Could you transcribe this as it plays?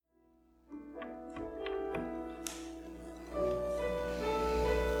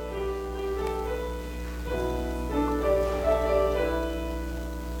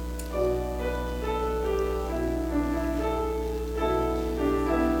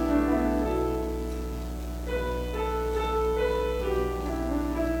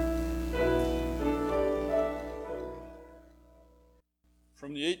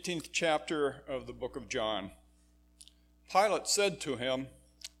the 18th chapter of the book of John. Pilate said to him,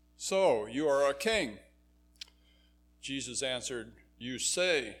 "So, you are a king?" Jesus answered, "You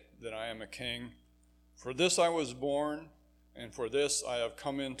say that I am a king. For this I was born, and for this I have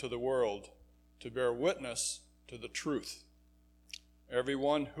come into the world, to bear witness to the truth.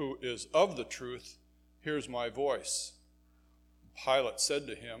 Everyone who is of the truth hears my voice." Pilate said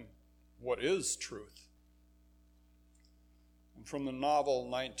to him, "What is truth?" And from the novel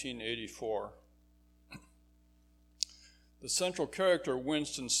 1984, the central character,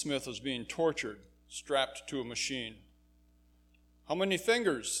 Winston Smith, is being tortured, strapped to a machine. How many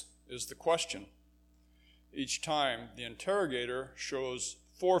fingers is the question. Each time, the interrogator shows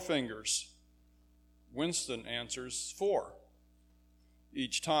 4 fingers. Winston answers 4.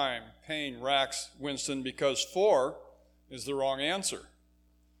 Each time, pain racks Winston because 4 is the wrong answer.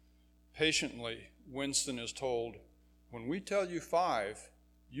 Patiently, Winston is told, "When we tell you 5,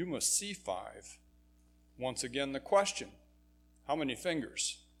 you must see 5. Once again, the question, how many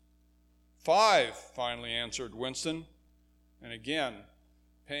fingers? 5, finally answered Winston, and again,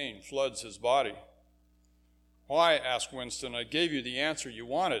 pain floods his body. "Why?" asked Winston. "I gave you the answer you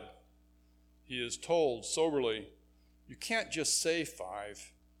wanted." He is told soberly, "You can't just say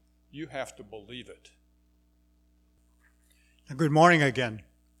 5, you have to believe it." Good morning again.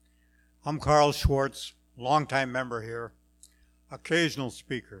 I'm Carl Schwartz, longtime member here, occasional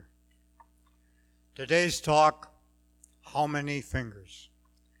speaker. Today's talk, How Many Fingers,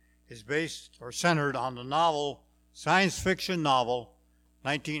 is based or centered on the novel, science fiction novel,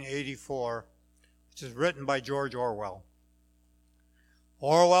 1984, which is written by George Orwell.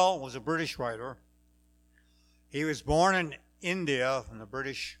 Orwell was a British writer. He was born in India in a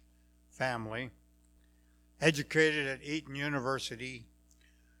British family, educated at Eton University.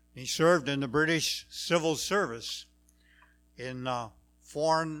 He served in the British civil service in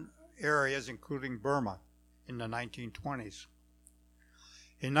foreign areas, including Burma, in the 1920s.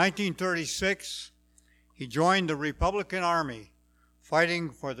 In 1936, he joined the Republican Army, fighting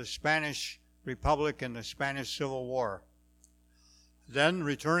for the Spanish Republic in the Spanish Civil War. Then,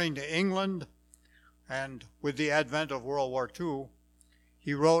 returning to England, and with the advent of World War II,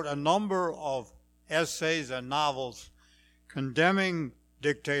 he wrote a number of essays and novels condemning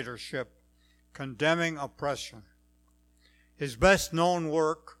dictatorship, condemning oppression. His best-known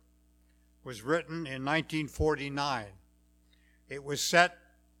work was written in 1949. It was set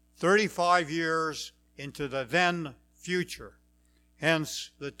 35 years into the then future,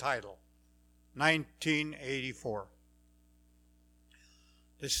 hence the title, 1984.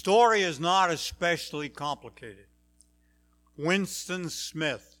 The story is not especially complicated. Winston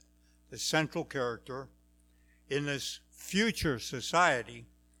Smith, the central character in this future society,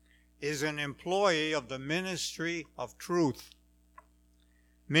 is an employee of the Ministry of Truth,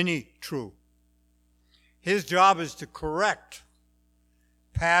 Mini-True. His job is to correct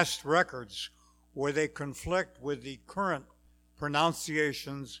past records where they conflict with the current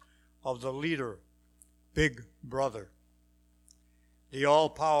pronunciations of the leader, Big Brother, the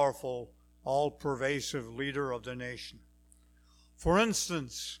all-powerful, all-pervasive leader of the nation. For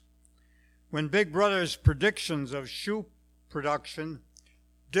instance, when Big Brother's predictions of shoe production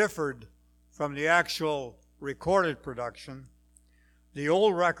differed from the actual recorded production, the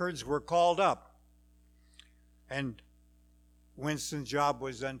old records were called up. And Winston's job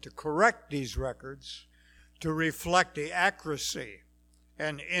was then to correct these records to reflect the accuracy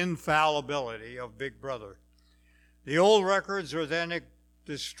and infallibility of Big Brother. The old records are then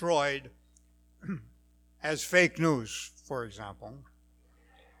destroyed as fake news, for example,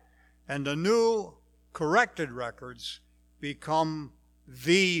 and the new corrected records become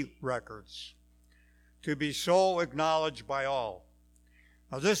the records, to be so acknowledged by all.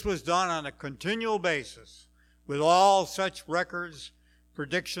 Now, this was done on a continual basis with all such records,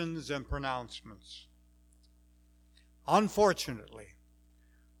 predictions, and pronouncements. Unfortunately,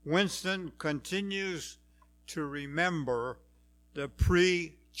 Winston continues to remember the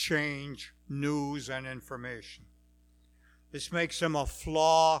pre-change news and information. This makes him a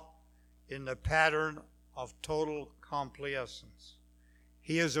flaw in the pattern of total complaisance.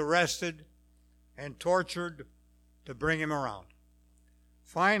 He is arrested and tortured to bring him around.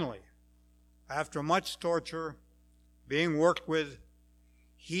 Finally, after much torture, being worked with,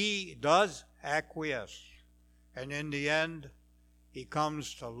 he does acquiesce, and in the end, he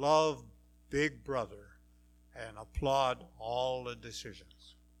comes to love Big Brother and applaud all the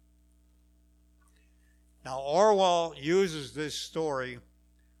decisions. Now, Orwell uses this story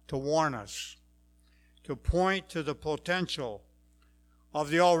to warn us, to point to the potential of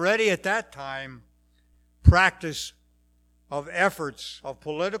the already at that time practice of efforts of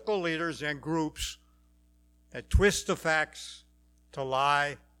political leaders and groups that twist the facts to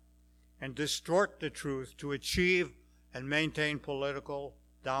lie and distort the truth to achieve and maintain political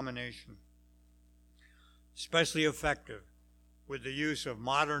domination. Especially effective with the use of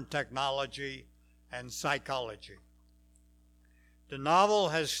modern technology and psychology. The novel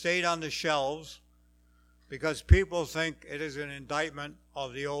has stayed on the shelves because people think it is an indictment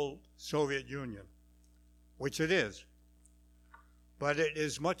of the old Soviet Union, which it is. But it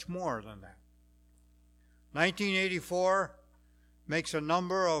is much more than that. 1984 makes a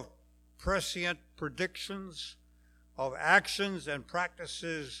number of prescient predictions of actions and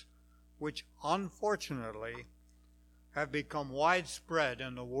practices which unfortunately have become widespread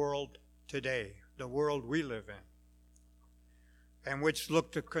in the world today, the world we live in, and which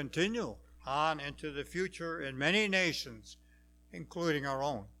look to continue on into the future in many nations, including our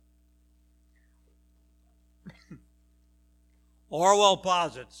own. Orwell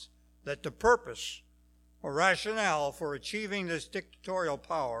posits that the purpose or rationale for achieving this dictatorial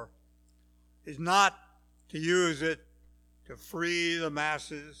power is not to use it to free the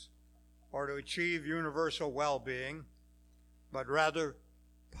masses or to achieve universal well-being, but rather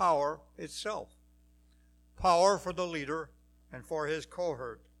power itself. Power for the leader and for his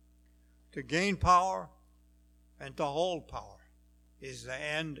cohort. To gain power and to hold power is the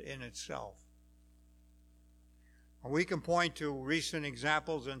end in itself. And we can point to recent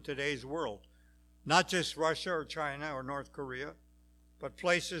examples in today's world, not just Russia or China or North Korea, but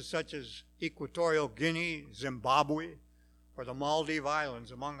places such as Equatorial Guinea, Zimbabwe, or the Maldive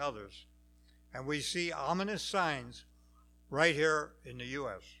Islands, among others. And we see ominous signs right here in the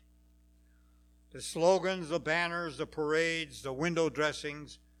U.S. The slogans, the banners, the parades, the window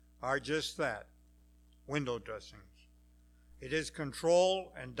dressings are just that, window dressings. It is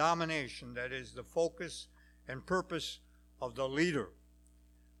control and domination that is the focus and purpose of the leader,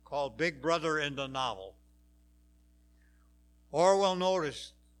 called Big Brother in the novel. Orwell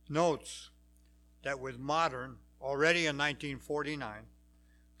notes that with modern, already in 1949,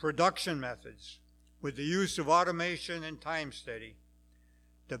 production methods, with the use of automation and time study,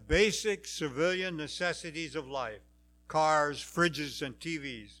 the basic civilian necessities of life, cars, fridges, and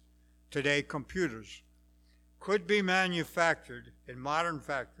TVs, today computers, could be manufactured in modern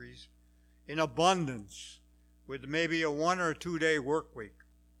factories in abundance with maybe a 1 or 2 day work week.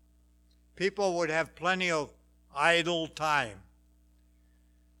 People would have plenty of idle time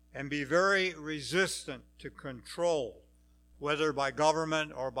and be very resistant to control, whether by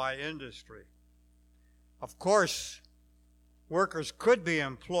government or by industry. Of course, workers could be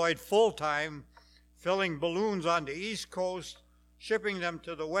employed full-time, filling balloons on the East Coast, shipping them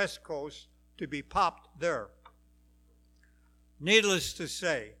to the West Coast to be popped there. Needless to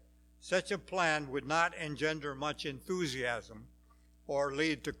say, such a plan would not engender much enthusiasm or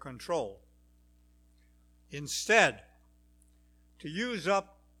lead to control. Instead, to use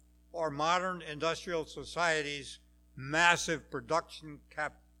up our modern industrial society's massive productive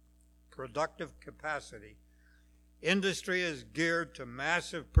capacity, industry is geared to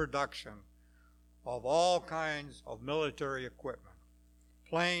massive production of all kinds of military equipment,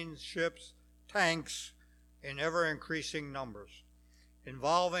 planes, ships, tanks in ever-increasing numbers,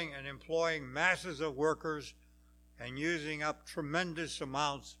 involving and employing masses of workers and using up tremendous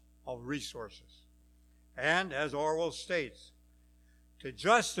amounts of resources. And, as Orwell states, to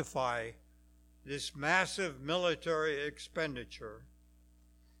justify this massive military expenditure,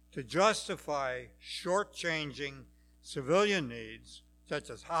 to justify shortchanging civilian needs such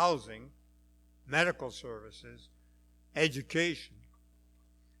as housing, medical services, education,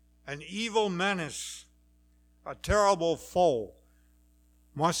 an evil menace, a terrible foe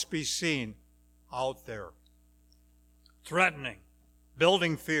must be seen out there, threatening,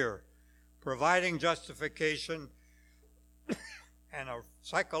 building fear, providing justification and a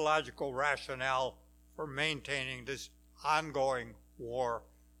psychological rationale for maintaining this ongoing war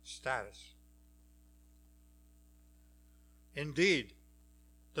status. Indeed,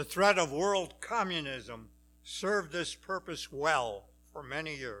 the threat of world communism served this purpose well for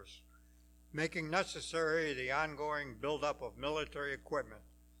many years, making necessary the ongoing buildup of military equipment,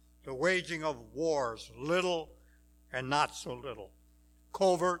 the waging of wars, little and not so little,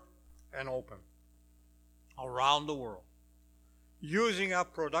 covert and open, around the world, using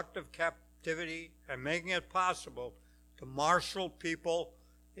up productive captivity and making it possible to marshal people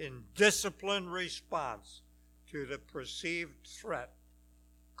in disciplined response to the perceived threat,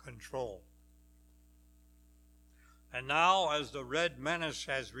 control. And now, as the red menace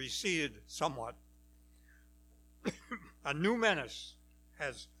has receded somewhat, a new menace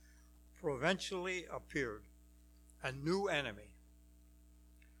has provincially appeared, a new enemy,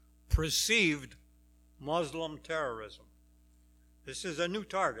 perceived Muslim terrorism. This is a new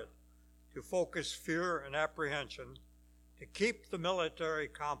target to focus fear and apprehension, to keep the military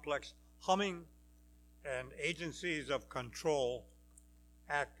complex humming and agencies of control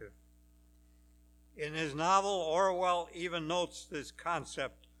active. In his novel, Orwell even notes this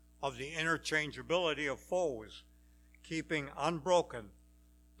concept of the interchangeability of foes, keeping unbroken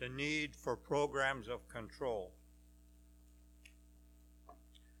the need for programs of control.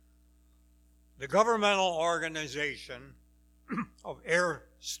 The governmental organization of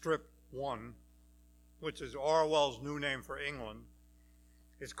Airstrip 1, which is Orwell's new name for England,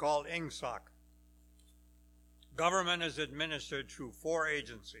 is called INGSOC. Government is administered through 4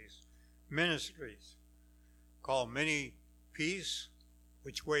 agencies, ministries, called Mini Peace,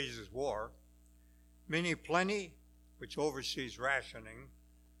 which wages war, Mini Plenty, which oversees rationing,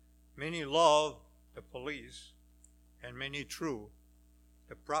 Mini Love, the police, and Mini True,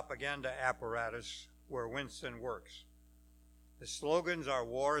 the propaganda apparatus where Winston works. The slogans are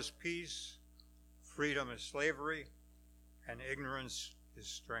war is peace, freedom is slavery, and ignorance is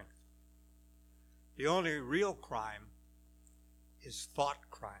strength. The only real crime is thought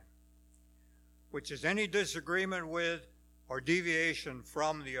crime, which is any disagreement with or deviation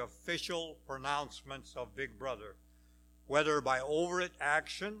from the official pronouncements of Big Brother, whether by overt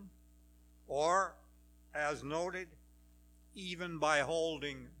action or, as noted, even by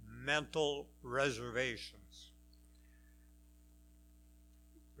holding mental reservations.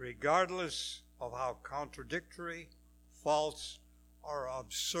 Regardless of how contradictory, false, or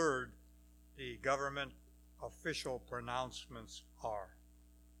absurd the government official pronouncements are.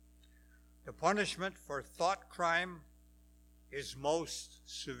 The punishment for thought crime is most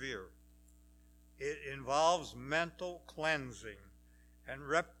severe. It involves mental cleansing and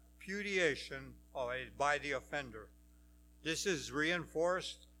repudiation by the offender. This is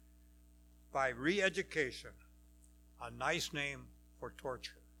reinforced by re-education, a nice name for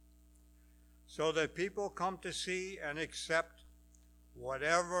torture, so that people come to see and accept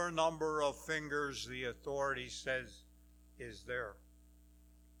whatever number of fingers the authority says is there.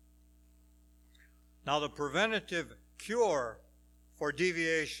 Now, the preventative cure for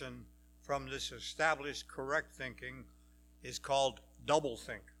deviation from this established correct thinking is called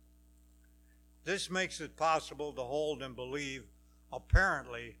doublethink. This makes it possible to hold and believe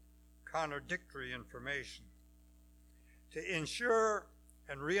apparently contradictory information. To ensure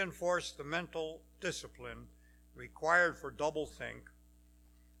and reinforce the mental discipline required for doublethink,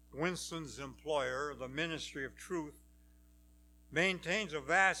 Winston's employer, the Ministry of Truth, maintains a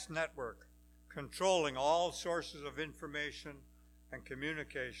vast network controlling all sources of information and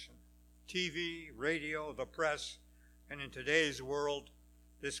communication, TV, radio, the press, and in today's world,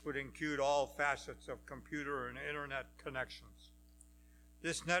 this would include all facets of computer and internet connections.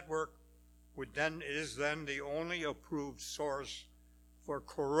 This network is then the only approved source for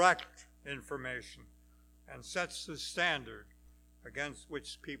correct information and sets the standard against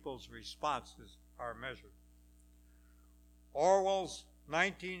which people's responses are measured. Orwell's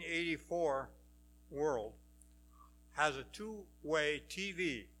 1984 world has a two-way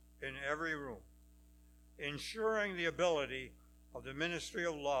TV in every room, ensuring the ability of the Ministry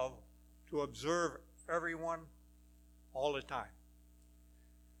of Love to observe everyone all the time.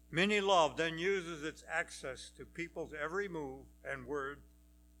 Mini Love then uses its access to people's every move and word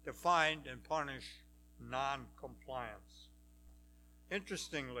to find and punish non-compliance.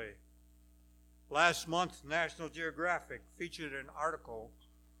 Interestingly, last month National Geographic featured an article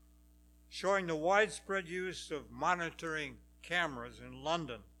showing the widespread use of monitoring cameras in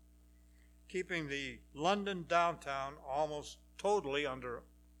London, keeping the London downtown almost totally under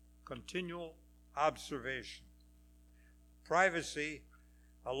continual observation. Privacy,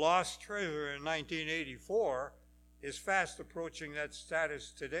 a lost treasure in 1984, is fast approaching that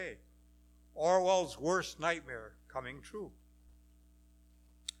status today. Orwell's worst nightmare coming true.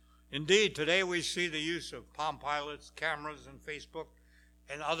 Indeed, today we see the use of Palm Pilots, cameras, and Facebook,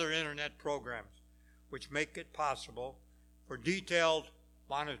 and other internet programs, which make it possible for detailed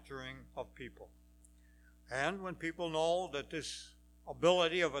monitoring of people. And when people know that this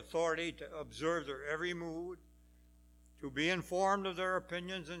ability of authority to observe their every mood, to be informed of their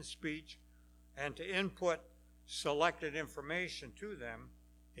opinions and speech, and to input selected information to them,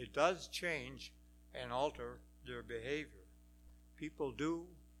 it does change and alter their behavior. People do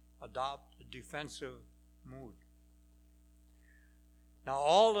adopt a defensive mood. Now,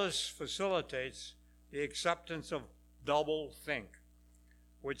 all this facilitates the acceptance of doublethink,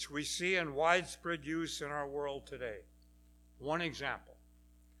 which we see in widespread use in our world today. One example,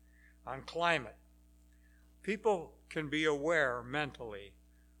 on climate. People can be aware mentally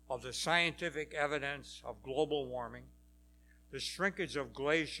of the scientific evidence of global warming, the shrinkage of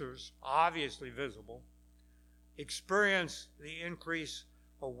glaciers obviously visible, experience the increase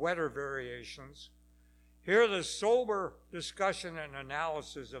of weather variations, hear the sober discussion and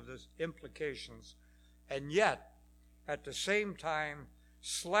analysis of the implications, and yet, at the same time,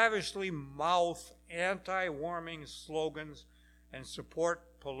 slavishly mouth anti-warming slogans and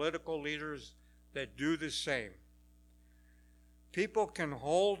support political leaders that do the same. People can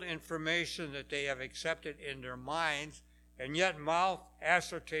hold information that they have accepted in their minds and yet mouth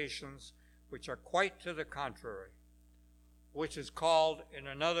assertions which are quite to the contrary, which is called, in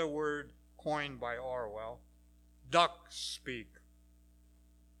another word coined by Orwell, duck speak.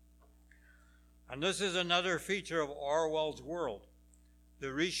 And this is another feature of Orwell's world,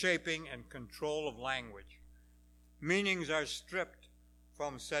 the reshaping and control of language. Meanings are stripped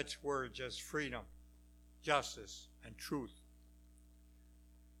from such words as freedom, justice, and truth.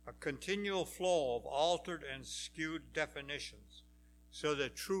 A continual flow of altered and skewed definitions so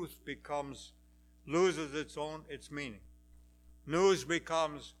that truth loses its meaning. News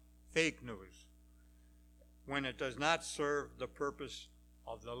becomes fake news when it does not serve the purpose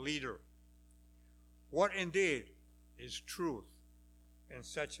of the leader. What indeed is truth in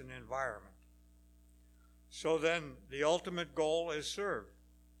such an environment? So then the ultimate goal is served: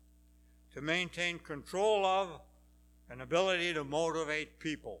 to maintain control of and ability to motivate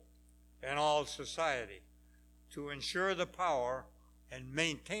people and all society, to ensure the power and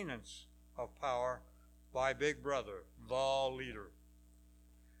maintenance of power by Big Brother, the leader.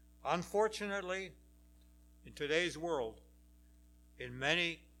 Unfortunately, in today's world, in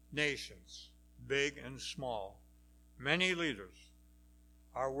many nations, big and small, many leaders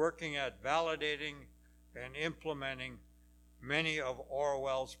are working at validating and implementing many of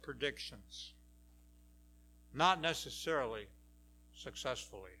Orwell's predictions, not necessarily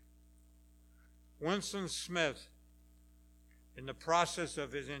successfully. Winston Smith, in the process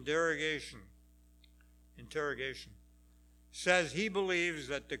of his interrogation, says he believes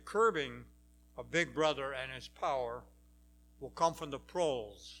that the curbing of Big Brother and his power will come from the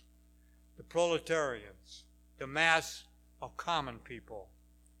proles, the proletarians, the mass of common people.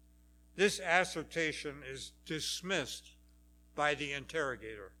 This assertion is dismissed by the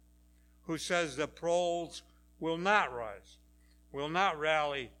interrogator, who says the proles will not rise, will not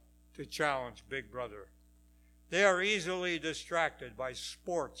rally to challenge Big Brother. They are easily distracted by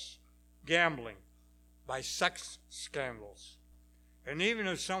sports, gambling, by sex scandals. And even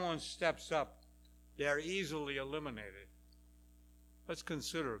if someone steps up, they are easily eliminated. Let's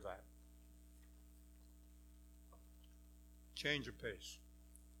consider that. Change of pace.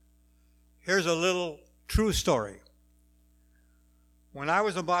 Here's a little true story. When I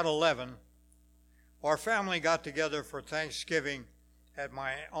was about 11, our family got together for Thanksgiving at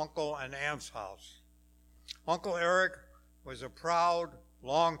my uncle and aunt's house. Uncle Eric was a proud,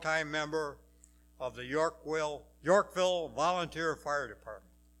 longtime member of the Yorkville Volunteer Fire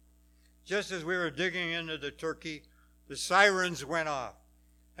Department. Just as we were digging into the turkey, the sirens went off,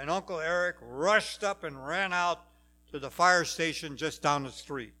 and Uncle Eric rushed up and ran out to the fire station just down the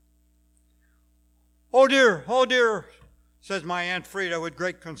street. Oh dear, says my Aunt Frida with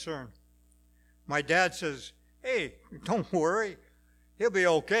great concern. My dad says, hey, don't worry. He'll be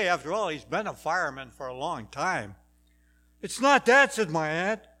okay. After all, he's been a fireman for a long time. It's not that, said my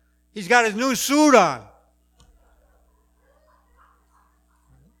aunt. He's got his new suit on.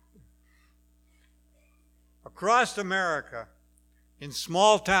 Across America, in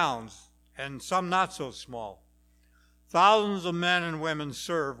small towns, and some not so small, thousands of men and women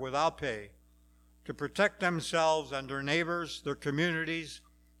serve without pay to protect themselves and their neighbors, their communities,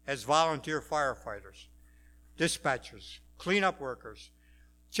 as volunteer firefighters, dispatchers, cleanup workers,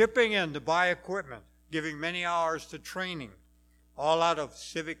 chipping in to buy equipment, giving many hours to training, all out of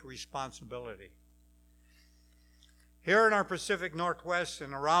civic responsibility. Here in our Pacific Northwest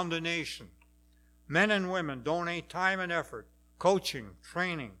and around the nation, men and women donate time and effort, coaching,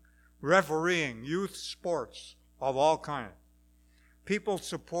 training, refereeing, youth sports of all kinds. People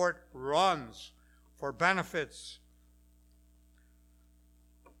support runs for benefits,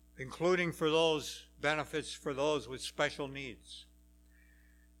 including for those benefits for those with special needs.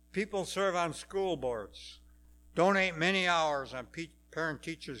 People serve on school boards, donate many hours on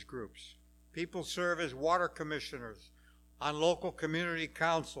parent-teachers groups. People serve as water commissioners on local community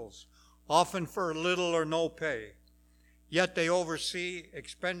councils, often for little or no pay. Yet they oversee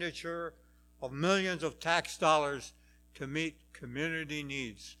expenditure of millions of tax dollars to meet community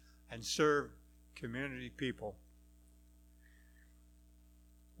needs and serve community people.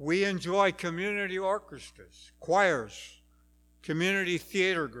 We enjoy community orchestras, choirs, community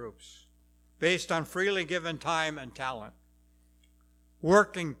theater groups, based on freely given time and talent.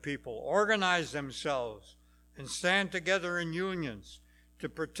 Working people organize themselves and stand together in unions to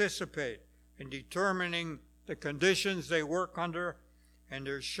participate in determining the conditions they work under and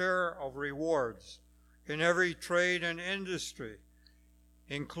their share of rewards in every trade and industry,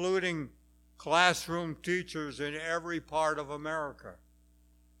 including classroom teachers in every part of America.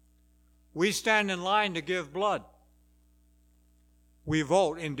 We stand in line to give blood. We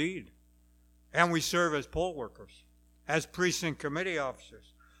vote, indeed, and we serve as poll workers, as precinct committee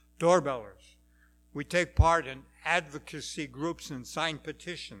officers, doorbellers. We take part in advocacy groups and sign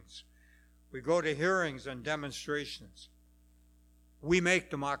petitions. We go to hearings and demonstrations. We make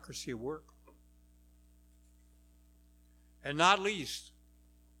democracy work. And not least,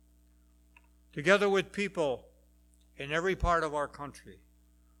 together with people in every part of our country,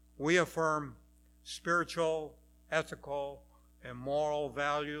 we affirm spiritual, ethical, and moral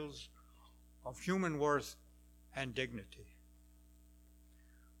values of human worth and dignity.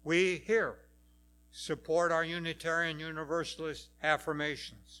 We here support our Unitarian Universalist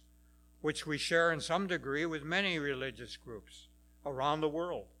affirmations, which we share in some degree with many religious groups around the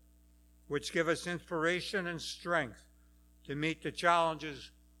world, which give us inspiration and strength to meet the challenges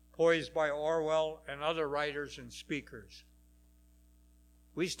posed by Orwell and other writers and speakers.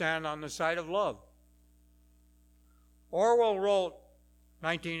 We stand on the side of love. Orwell wrote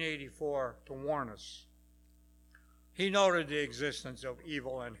 1984 to warn us. He noted the existence of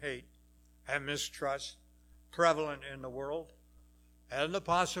evil and hate and mistrust prevalent in the world and the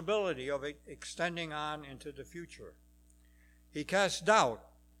possibility of it extending on into the future. He cast doubt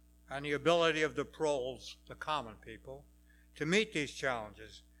on the ability of the proles, the common people, to meet these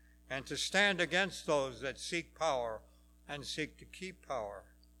challenges and to stand against those that seek power and seek to keep power.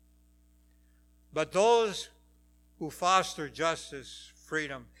 But those who foster justice,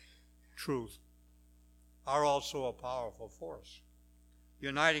 freedom, truth, are also a powerful force,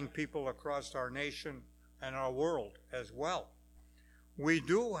 uniting people across our nation and our world as well. We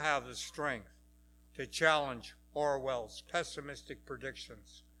do have the strength to challenge Orwell's pessimistic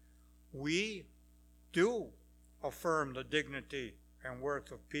predictions. We do affirm the dignity and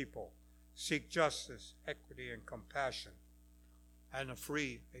worth of people, seek justice, equity, and compassion, and a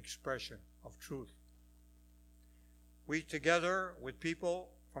free expression of truth. We, together with people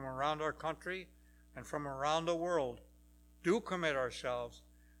from around our country and from around the world, do commit ourselves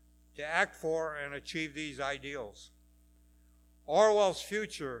to act for and achieve these ideals. Orwell's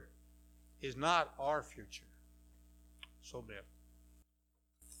future is not our future. So be it.